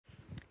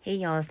Hey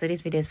y'all, so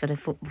this video is for the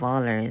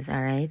footballers,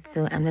 alright?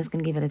 So I'm just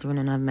gonna give it a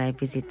rundown of my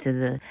visit to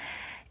the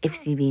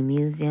FCB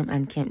Museum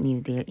and Camp Nou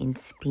there in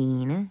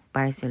Spain,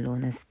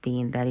 Barcelona,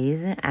 Spain, that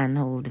is, and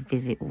how the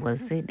visit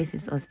was. This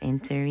is us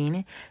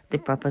entering the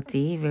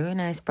property, very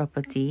nice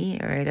property,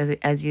 alright?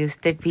 As you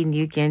step in,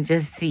 you can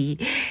just see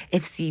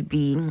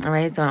FCB,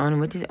 alright? So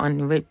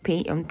on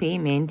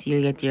payment,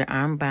 you get your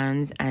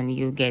armbands and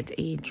you get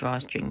a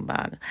drawstring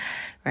bag,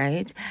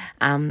 right?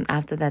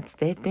 After that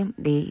step,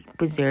 they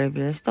preserve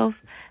your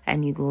stuff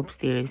and you go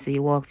upstairs. So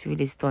you walk through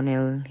this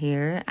tunnel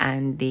here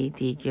and they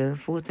take your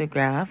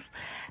photograph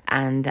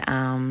and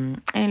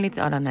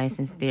little other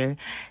niceness there.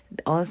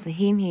 Also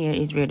in here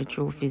is where the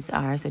trophies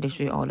are, so they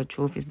show you all the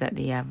trophies that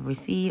they have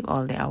received,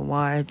 all the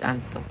awards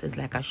and stuff. So it's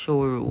like a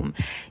showroom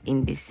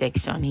in this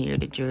section here,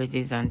 the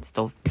jerseys and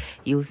stuff.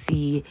 You'll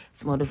see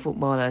some of the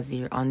footballers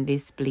here on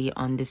display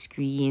on the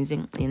screens,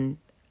 and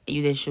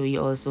they show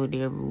you also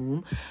their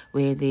room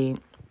where they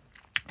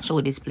show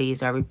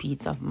displays or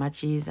repeats of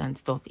matches and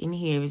stuff. In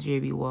here is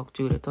where we walk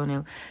through the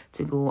tunnel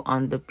to go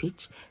on the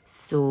pitch.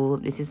 So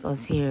this is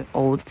us here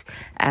out,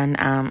 and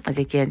as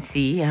you can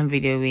see, I'm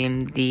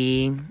videoing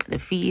the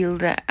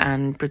field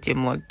and pretty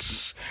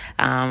much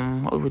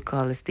what we would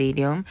call a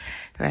stadium,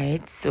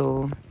 right?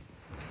 So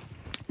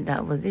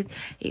that was it.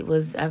 It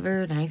was a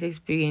very nice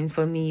experience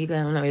for me.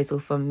 I'm not really so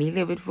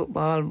familiar with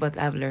football, but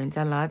I've learned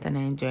a lot and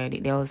I enjoyed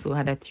it. They also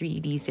had a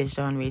 3D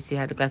session where you see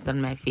I had the glass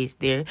on my face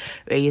there,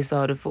 where you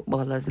saw the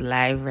footballers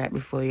live right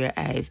before your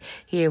eyes.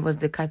 Here was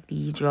the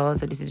cathedral,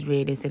 so this is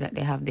where they say that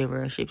they have their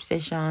worship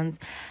sessions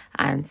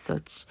and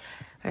such.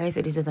 Alright,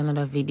 so this is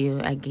another video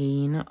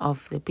again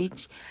of the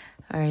pitch,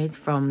 alright,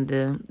 from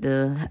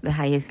the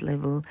highest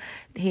level.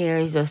 Here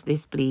is just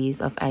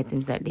displays of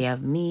items that they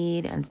have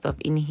made and stuff.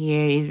 In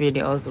here is where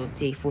they also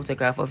take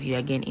photograph of you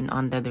again in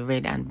under the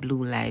red and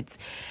blue lights.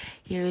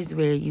 Here is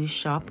where you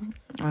shop,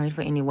 alright,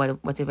 for any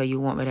whatever you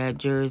want, whether a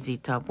jersey,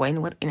 top,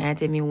 what any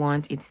item you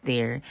want, it's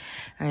there.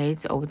 Alright,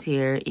 so out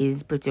here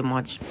is pretty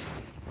much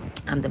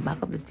the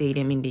back of the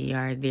stadium in the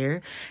yard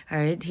there.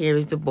 Alright, here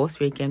is the bus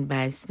where you can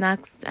buy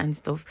snacks and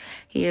stuff.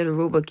 Here the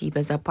robot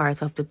keepers are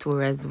part of the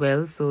tour as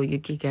well, so you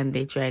kick and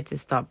they try to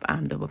stop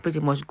the pretty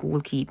much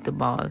goal keep the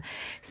ball.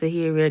 So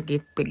here we're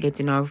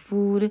getting our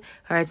food.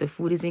 Alright, so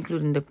food is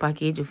included in the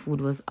package. The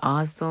food was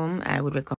awesome. I would recommend